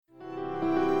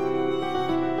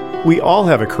We all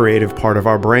have a creative part of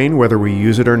our brain, whether we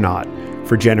use it or not,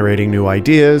 for generating new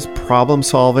ideas, problem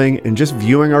solving, and just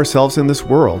viewing ourselves in this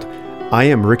world. I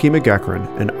am Ricky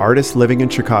McGuckran, an artist living in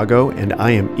Chicago, and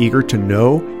I am eager to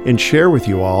know and share with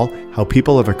you all how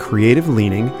people of a creative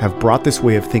leaning have brought this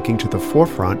way of thinking to the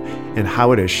forefront and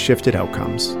how it has shifted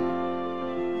outcomes.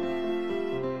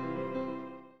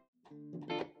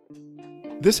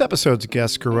 This episode's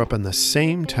guest grew up in the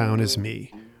same town as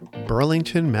me,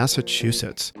 Burlington,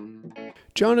 Massachusetts.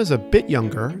 John is a bit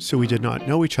younger, so we did not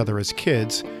know each other as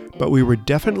kids, but we were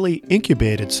definitely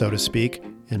incubated, so to speak,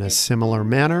 in a similar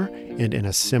manner and in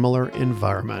a similar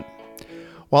environment.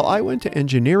 While I went to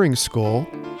engineering school,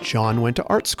 John went to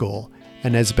art school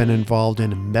and has been involved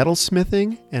in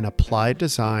metalsmithing and applied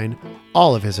design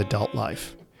all of his adult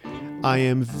life. I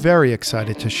am very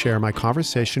excited to share my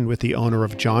conversation with the owner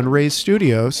of John Ray's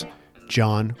Studios,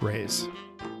 John Rays.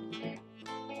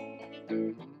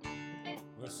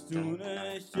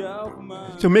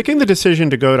 So making the decision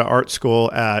to go to art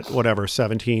school at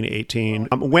 17, 18,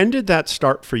 when did that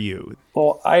start for you?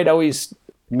 Well, I'd always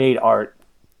made art,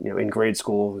 in grade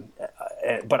school,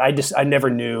 but I never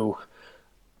knew.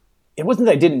 It wasn't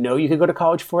that I didn't know you could go to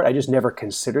college for it. I just never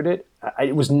considered it.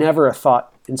 It was never a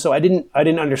thought, and so I didn't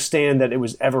understand that it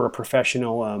was ever a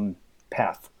professional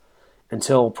path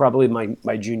until probably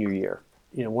my junior year.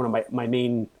 One of my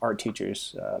main art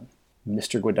teachers,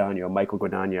 Mr. Guadagno, Michael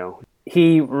Guadagno,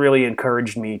 he really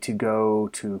encouraged me to go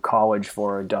to college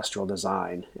for industrial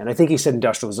design. And I think he said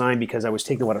industrial design because I was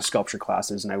taking a lot of sculpture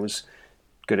classes and I was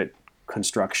good at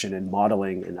construction and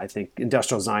modeling. And I think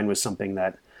industrial design was something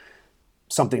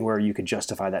where you could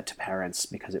justify that to parents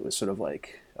because it was sort of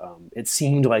like, it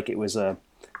seemed like it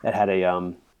had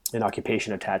an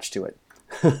occupation attached to it.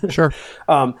 Sure.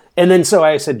 And then so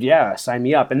I said, yeah, sign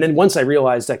me up. And then once I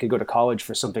realized I could go to college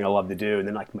for something I love to do, and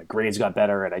then like my grades got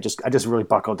better, and I just really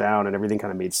buckled down, and everything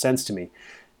kind of made sense to me.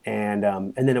 And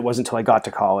then it wasn't until I got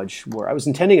to college where I was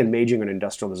intending on majoring in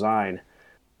industrial design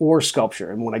or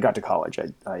sculpture. And when I got to college,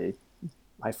 I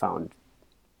found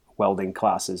welding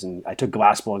classes, and I took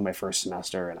glassblowing my first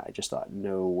semester, and I just thought,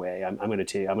 no way, I'm going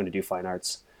to do fine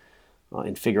arts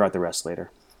and figure out the rest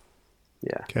later.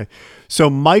 Yeah. Okay.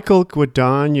 So Michael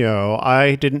Guadagno,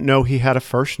 I didn't know he had a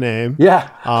first name.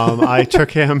 Yeah. I took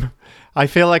him. I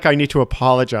feel like I need to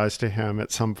apologize to him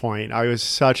at some point. I was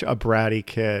such a bratty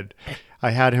kid. I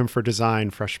had him for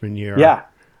design freshman year. Yeah.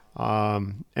 I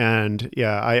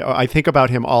think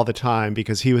about him all the time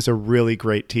because he was a really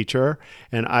great teacher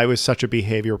and I was such a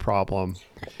behavior problem.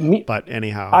 But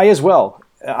anyhow. I as well.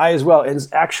 And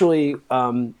actually,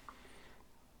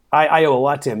 I owe a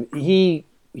lot to him.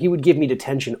 He would give me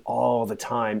detention all the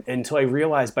time until I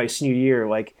realized by senior year,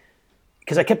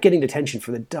 because I kept getting detention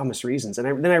for the dumbest reasons.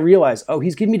 And then I realized,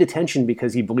 he's giving me detention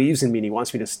because he believes in me and he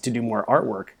wants me to do more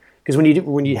artwork. Because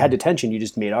when you had detention, you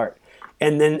just made art.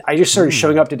 And then I just started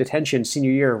showing up to detention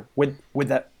senior year with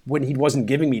that when he wasn't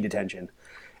giving me detention.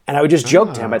 And I would just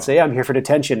joke to him. I'd say, I'm here for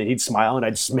detention. And he'd smile and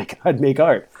I'd make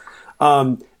art.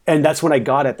 And that's when I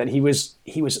got it, that he was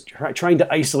trying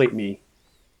to isolate me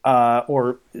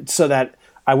or so that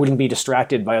I wouldn't be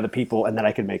distracted by other people, and then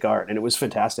I could make art, and it was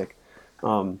fantastic.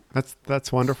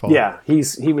 That's wonderful. Yeah,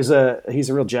 he's a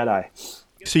real Jedi.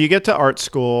 So you get to art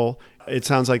school. It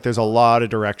sounds like there's a lot of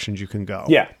directions you can go.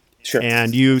 Yeah, sure.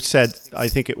 And you said, I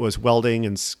think it was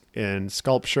welding and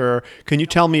sculpture. Can you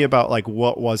tell me about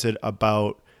what was it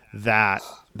about that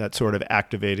sort of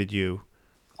activated you?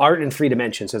 Art in three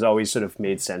dimensions has always sort of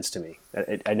made sense to me.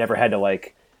 I never had to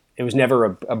it was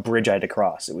never a bridge I had to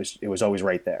cross. It was always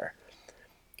right there.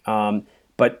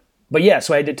 But yeah,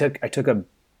 so I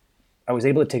was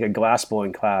able to take a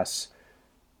glassblowing class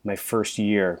my first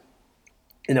year,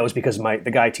 and that was because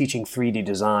the guy teaching 3D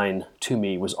design to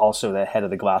me was also the head of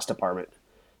the glass department,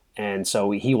 and so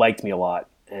he liked me a lot,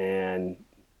 and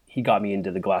he got me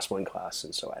into the glassblowing class,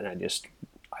 and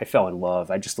I fell in love.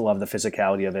 I just love the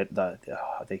physicality of it,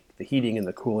 the heating and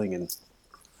the cooling,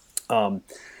 and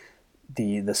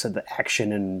the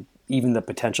action and even the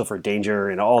potential for danger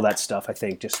and all that stuff, I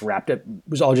think just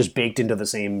was all just baked into the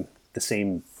same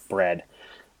bread.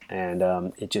 And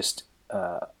I just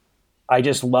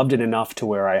loved it enough to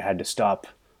where I had to stop.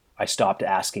 I stopped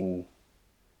asking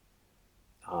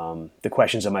the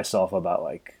questions of myself about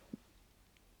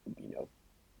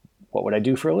what would I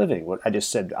do for a living? I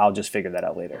just said, I'll just figure that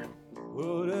out later.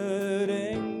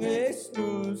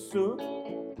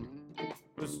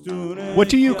 What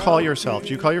do you call yourself? Do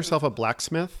you call yourself a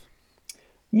blacksmith?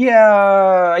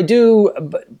 Yeah, I do,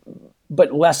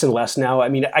 but less and less now. I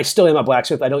mean, I still am a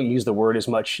blacksmith. I don't use the word as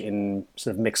much in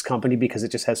sort of mixed company because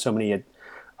it just has so many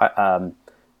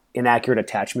inaccurate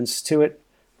attachments to it.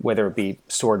 whether it be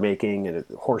sword making and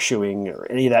horseshoeing or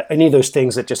any of those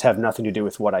things that just have nothing to do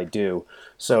with what I do.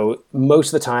 So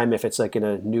most of the time, if it's like in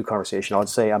a new conversation, I'll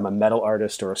say I'm a metal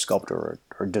artist or a sculptor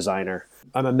or designer.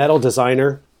 I'm a metal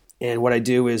designer, and what I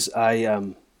do is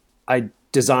I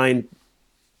design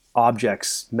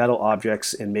objects, metal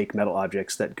objects, and make metal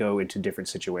objects that go into different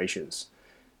situations.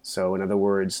 So in other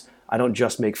words, I don't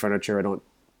just make furniture.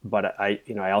 But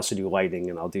I also do lighting,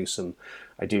 and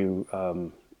I do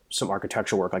some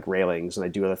architectural work like railings, and I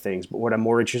do other things. But what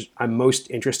I'm most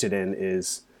interested in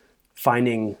is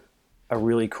finding a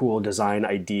really cool design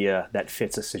idea that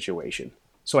fits a situation.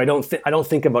 So I don't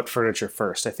think about furniture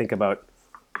first. I think about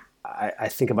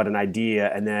an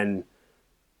idea, and then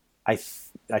I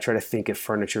try to think if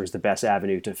furniture is the best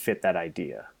avenue to fit that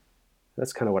idea.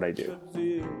 That's kind of what I do.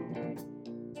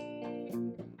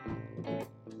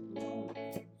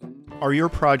 Are your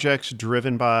projects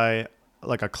driven by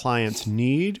like a client's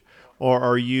need, or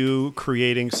are you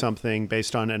creating something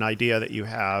based on an idea that you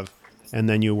have and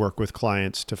then you work with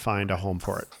clients to find a home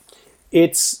for it?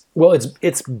 It's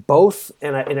both,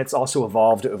 and it's also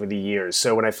evolved over the years.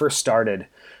 So when I first started,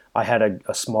 I had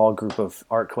a small group of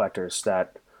art collectors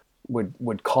that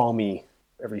would call me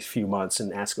every few months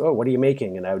and ask, "Oh, what are you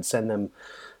making?" And I would send them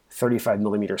 35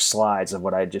 millimeter slides of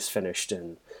what I had just finished,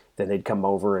 and then they'd come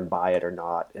over and buy it or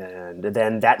not. And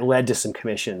then that led to some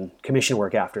commission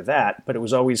work after that, but it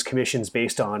was always commissions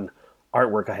based on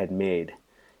artwork I had made.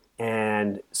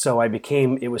 And so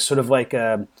it was sort of like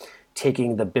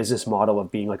taking the business model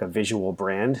of being like a visual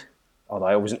brand.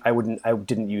 Although I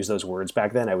didn't use those words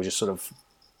back then. I was just sort of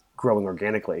growing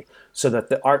organically. So that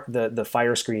the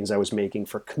fire screens I was making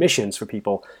for commissions for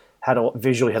people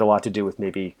visually had a lot to do with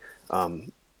maybe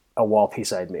a wall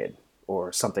piece I had made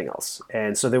or something else.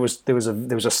 And so there was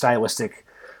a stylistic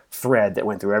thread that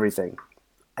went through everything.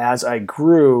 As I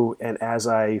grew and as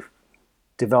I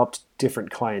developed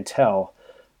different clientele,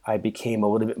 I became a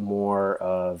little bit more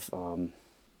of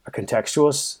a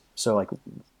contextualist. So like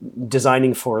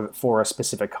designing for a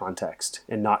specific context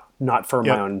and not for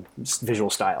my own visual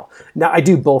style. Now I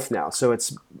do both now. So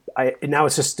now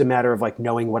it's just a matter of like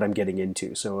knowing what I'm getting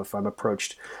into. So if I'm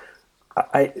approached,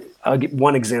 I'll get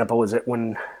one example is that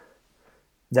when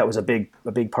that was a big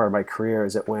part of my career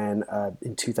is that when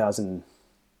in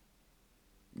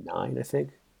 2009, I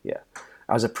think,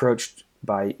 I was approached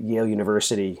by Yale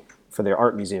University for their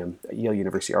art museum, Yale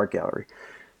University Art Gallery,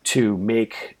 to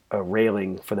make a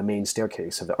railing for the main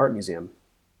staircase of the art museum.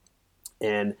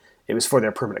 And it was for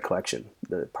their permanent collection,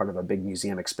 part of a big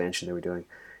museum expansion they were doing.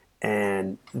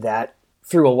 And that,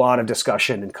 through a lot of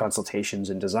discussion and consultations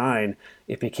and design,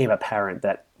 it became apparent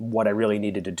that what I really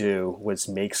needed to do was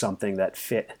make something that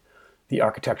fit the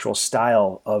architectural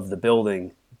style of the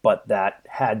building, but that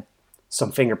had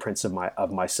some fingerprints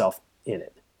of myself in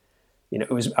it.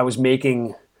 I was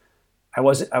making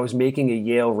a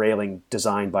Yale railing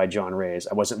designed by John Reyes.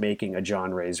 I wasn't making a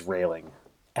John Reyes railing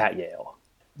at Yale.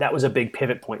 That was a big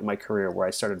pivot point in my career where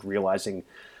I started realizing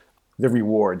the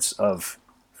rewards of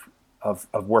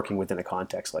working within a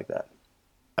context like that.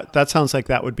 That sounds like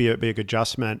that would be a big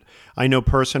adjustment. I know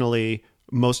personally,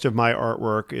 most of my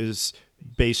artwork is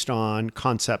based on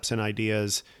concepts and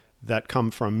ideas that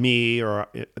come from me or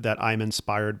that I'm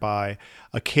inspired by.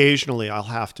 Occasionally, I'll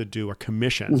have to do a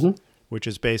commission, which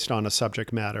is based on a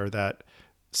subject matter that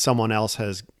someone else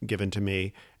has given to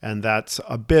me. And that's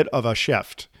a bit of a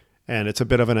shift, and it's a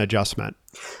bit of an adjustment.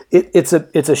 It's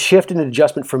a shift and an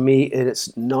adjustment for me, and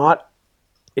it's not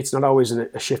always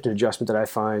a shift and adjustment that I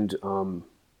find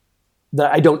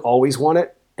that I don't always want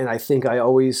it. And I think I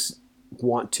always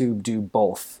want to do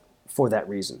both for that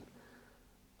reason.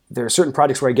 There are certain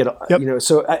projects where I get,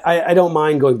 so I don't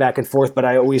mind going back and forth, but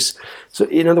so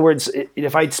in other words,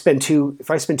 if I spend too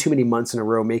many months in a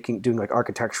row doing like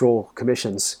architectural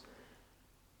commissions,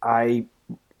 I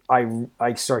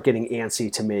start getting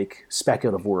antsy to make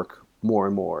speculative work more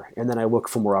and more. And then I look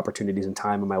for more opportunities and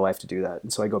time in my life to do that.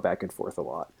 And so I go back and forth a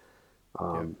lot.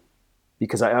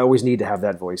 Because I always need to have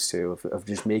that voice too, of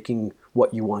just making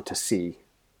what you want to see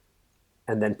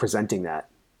and then presenting that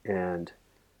and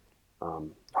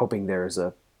hoping there's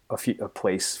a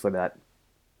place for that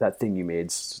thing you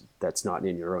made that's not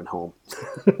in your own home.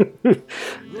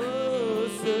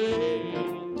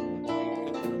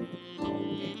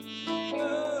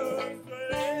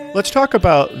 Let's talk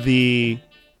about the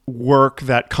work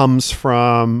that comes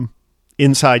from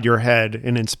inside your head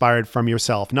and inspired from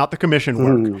yourself, not the commission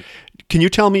work. Can you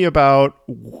tell me about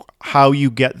how you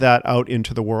get that out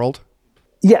into the world?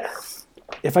 Yeah.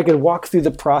 If I could walk through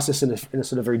the process in a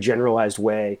sort of very generalized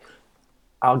way,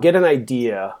 I'll get an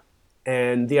idea,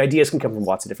 and the ideas can come from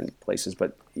lots of different places,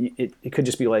 but it could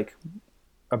just be like,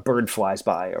 a bird flies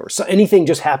by, or so, anything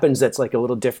just happens that's like a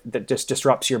little that just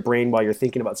disrupts your brain while you're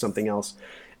thinking about something else,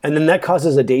 and then that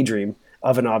causes a daydream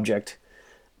of an object,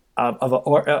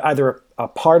 or either a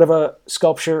part of a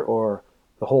sculpture or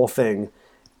the whole thing,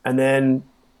 and then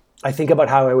I think about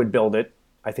how I would build it.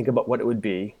 I think about what it would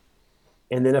be,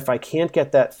 and then if I can't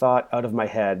get that thought out of my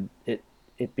head,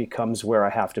 it becomes where I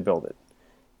have to build it,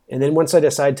 and then once I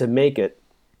decide to make it,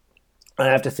 I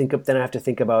have to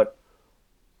think about,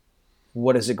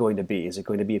 what is it going to be? Is it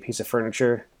going to be a piece of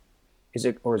furniture? Is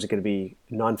it going to be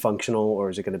non-functional, or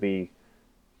is it going to be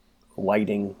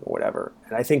lighting or whatever?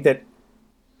 And I think that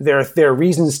there are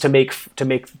reasons to make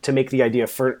the idea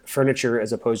of furniture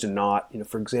as opposed to not.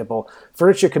 For example,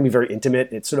 furniture can be very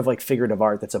intimate. It's sort of like figurative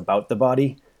art that's about the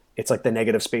body. It's like the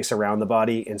negative space around the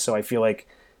body, and so I feel like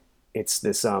it's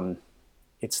this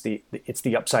it's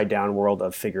the upside down world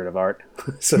of figurative art,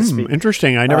 so to speak.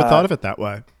 Interesting. I never thought of it that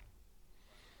way.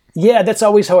 Yeah, that's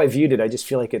always how I viewed it. I just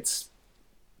feel like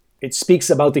it speaks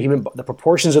about the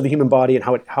proportions of the human body and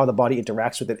how the body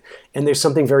interacts with it. And there's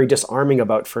something very disarming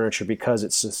about furniture because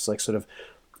it's this like sort of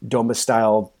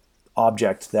doma-style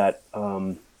object that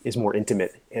is more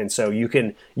intimate. And so you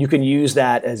can use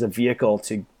that as a vehicle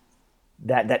to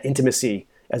that intimacy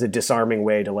as a disarming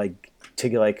way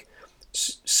to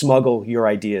smuggle your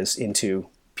ideas into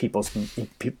people's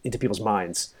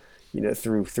minds,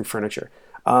 through furniture.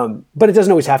 But it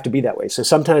doesn't always have to be that way. So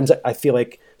sometimes I feel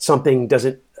like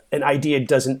an idea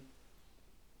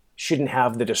shouldn't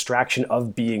have the distraction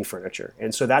of being furniture.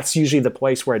 And so that's usually the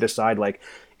place where I decide, like,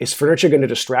 is furniture going to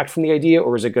distract from the idea,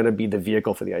 or is it going to be the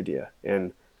vehicle for the idea?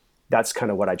 And that's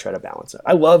kind of what I try to balance out.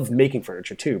 I love making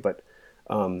furniture too, but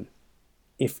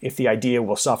if the idea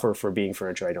will suffer for being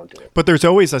furniture, I don't do it. But there's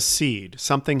always a seed.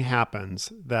 Something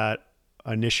happens that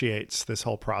initiates this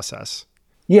whole process.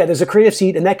 Yeah, there's a creative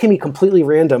seed, and that can be completely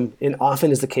random, and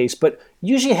often is the case, but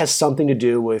usually has something to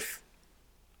do with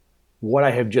what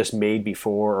I have just made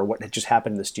before or what had just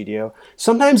happened in the studio.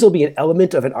 Sometimes there'll be an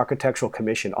element of an architectural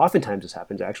commission. Oftentimes this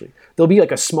happens, actually. There'll be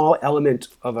like a small element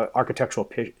of an architectural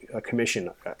commission,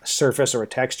 a surface or a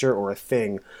texture or a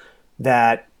thing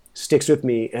that sticks with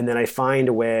me, and then I find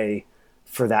a way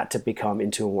for that to become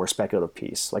into a more speculative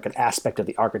piece, like an aspect of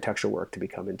the architectural work to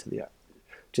become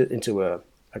into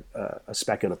a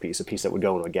speculative piece, a piece that would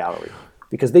go into a gallery,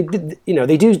 because they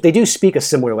do speak a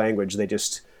similar language. They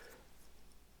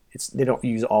don't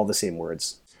use all the same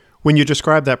words. When you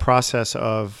describe that process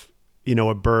of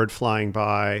a bird flying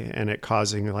by and it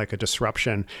causing like a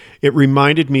disruption, it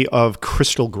reminded me of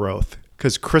crystal growth,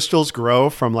 because crystals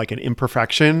grow from like an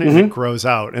imperfection and it grows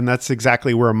out, and that's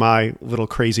exactly where my little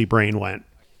crazy brain went.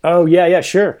 Oh yeah,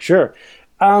 sure.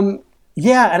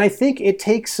 Yeah, and I think it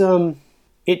takes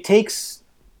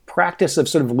practice of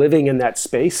sort of living in that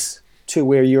space to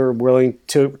where you're willing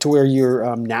to where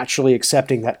you're naturally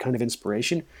accepting that kind of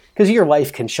inspiration, because your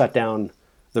life can shut down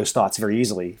those thoughts very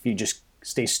easily if you just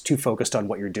stay too focused on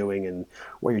what you're doing, and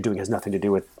what you're doing has nothing to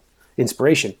do with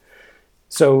inspiration.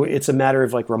 So it's a matter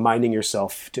of like reminding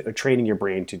yourself, training your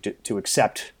brain to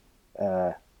accept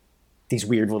these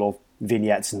weird little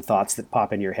vignettes and thoughts that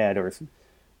pop in your head, or if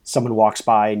someone walks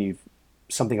by and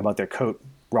something about their coat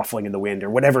ruffling in the wind or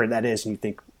whatever that is, and you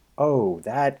think, oh,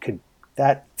 that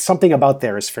something about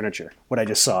there is furniture, what I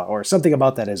just saw, or something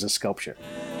about that is a sculpture.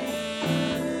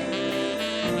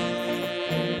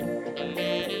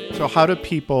 So how do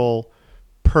people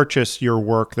purchase your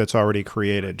work that's already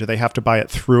created? Do they have to buy it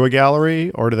through a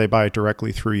gallery, or do they buy it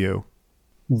directly through you?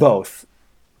 Both.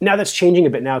 Now that's changing a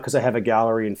bit now, because I have a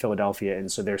gallery in Philadelphia, and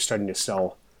so they're starting to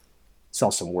sell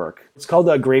some work. It's called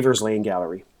the Gravers Lane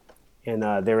Gallery, and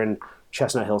they're in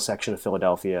Chestnut Hill section of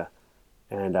Philadelphia.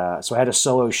 And so I had a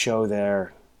solo show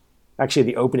there. Actually,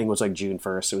 the opening was like June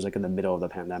 1st. It was like in the middle of the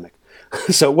pandemic.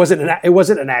 So it wasn't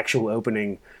an actual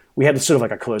opening. We had sort of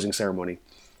like a closing ceremony.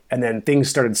 And then things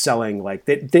started selling, like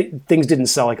things didn't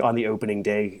sell like on the opening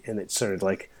day, and it started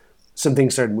like some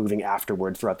things started moving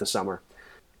afterward throughout the summer.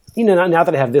 Now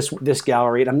that I have this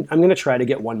gallery, I'm going to try to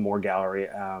get one more gallery.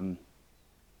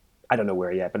 I don't know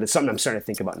where yet, but it's something I'm starting to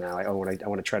think about now. I want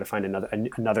to try to find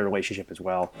another relationship as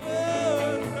well.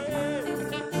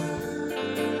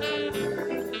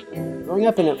 Growing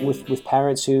up with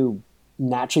parents who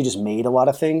naturally just made a lot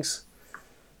of things.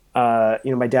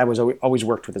 My dad was always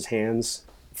worked with his hands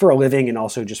for a living, and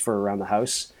also just for around the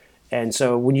house. And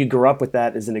so when you grow up with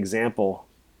that as an example,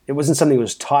 it wasn't something that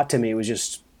was taught to me. It was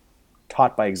just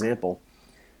taught by example.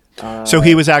 So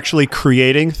he was actually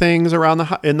creating things around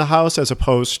in the house as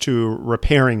opposed to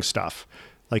repairing stuff.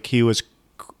 Like he was.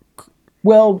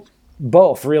 Well,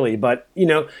 both really, but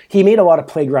he made a lot of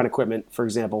playground equipment, for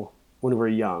example, when we were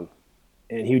young,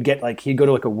 and he'd go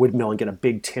to like a wood mill and get a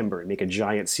big timber and make a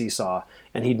giant seesaw,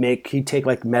 and he'd take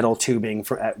like metal tubing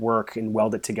at work and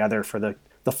weld it together for the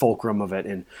fulcrum of it,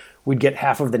 and we'd get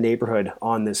half of the neighborhood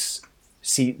on this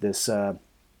seesaw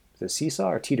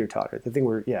or teeter-totter, the thing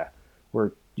where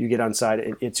you get on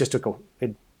side,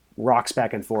 it rocks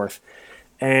back and forth.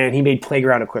 And he made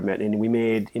playground equipment, and we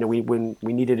made, when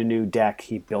we needed a new deck,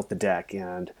 he built the deck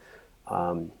and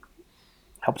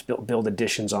helped build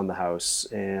additions on the house.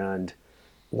 And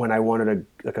when I wanted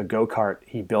a go-kart,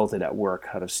 he built it at work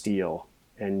out of steel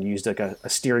and used like a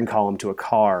steering column to a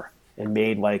car and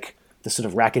made like the sort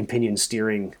of rack and pinion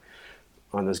steering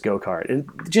on this go-kart. And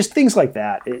just things like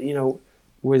that,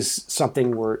 was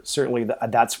something where certainly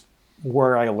that's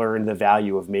where I learned the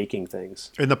value of making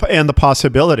things. And the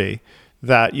possibility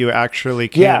that you actually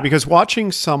can, because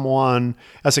watching someone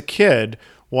as a kid,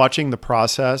 watching the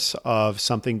process of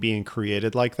something being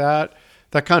created like that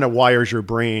kind of wires your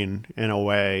brain in a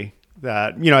way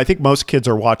that, I think most kids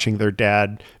are watching their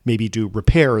dad maybe do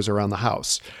repairs around the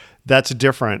house. That's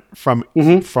different from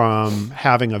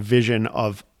having a vision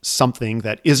of something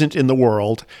that isn't in the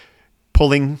world,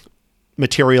 pulling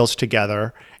materials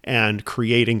together and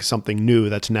creating something new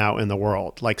that's now in the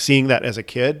world. Like seeing that as a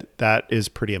kid, that is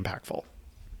pretty impactful.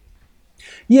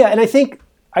 Yeah, and I think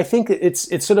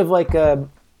it's sort of like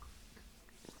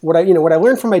what I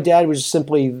learned from my dad was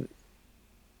simply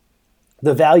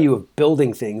the value of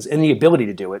building things and the ability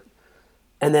to do it.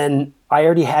 And then I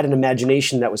already had an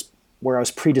imagination that was where I was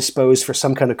predisposed for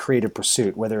some kind of creative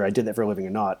pursuit, whether I did that for a living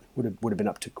or not would have been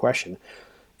up to question.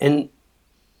 And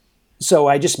so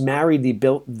I just married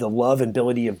the love and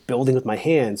ability of building with my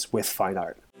hands with fine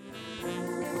art.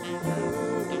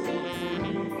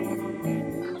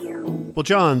 Well,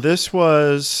 John, this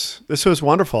was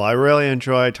wonderful. I really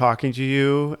enjoyed talking to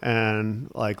you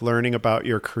and like learning about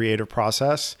your creative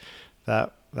process.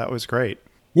 That was great.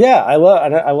 Yeah, I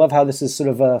love how this is sort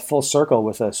of a full circle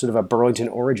with a sort of a Burlington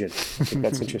origin. I think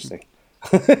that's interesting.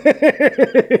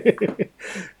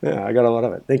 Yeah, I got a lot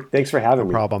of it. Thanks for having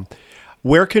me. No problem.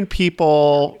 Where can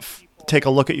people take a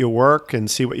look at your work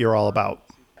and see what you're all about?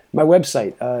 My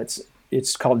website,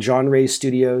 it's called John Ray's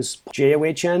Studios,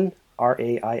 JohnRais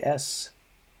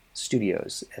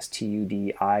Studios,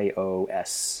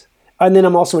 Studios. And then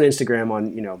I'm also on Instagram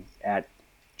on, at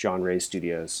John Ray's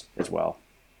Studios as well.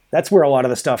 That's where a lot of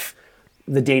the stuff,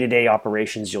 the day-to-day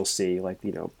operations you'll see, like,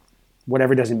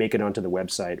 whatever doesn't make it onto the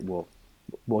website, we'll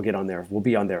get on there. We'll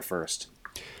be on there first.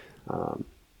 All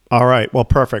right. Well,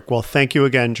 perfect. Well, thank you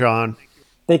again, John.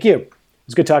 Thank you. It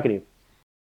was good talking to you.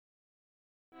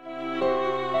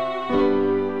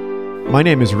 My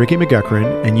name is Ricky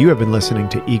McGuckran, and you have been listening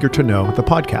to Eager to Know, the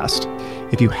podcast.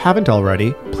 If you haven't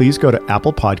already, please go to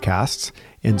Apple Podcasts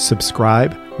and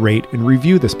subscribe, rate, and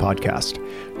review this podcast.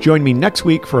 Join me next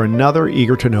week for another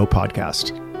Eager to Know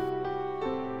podcast.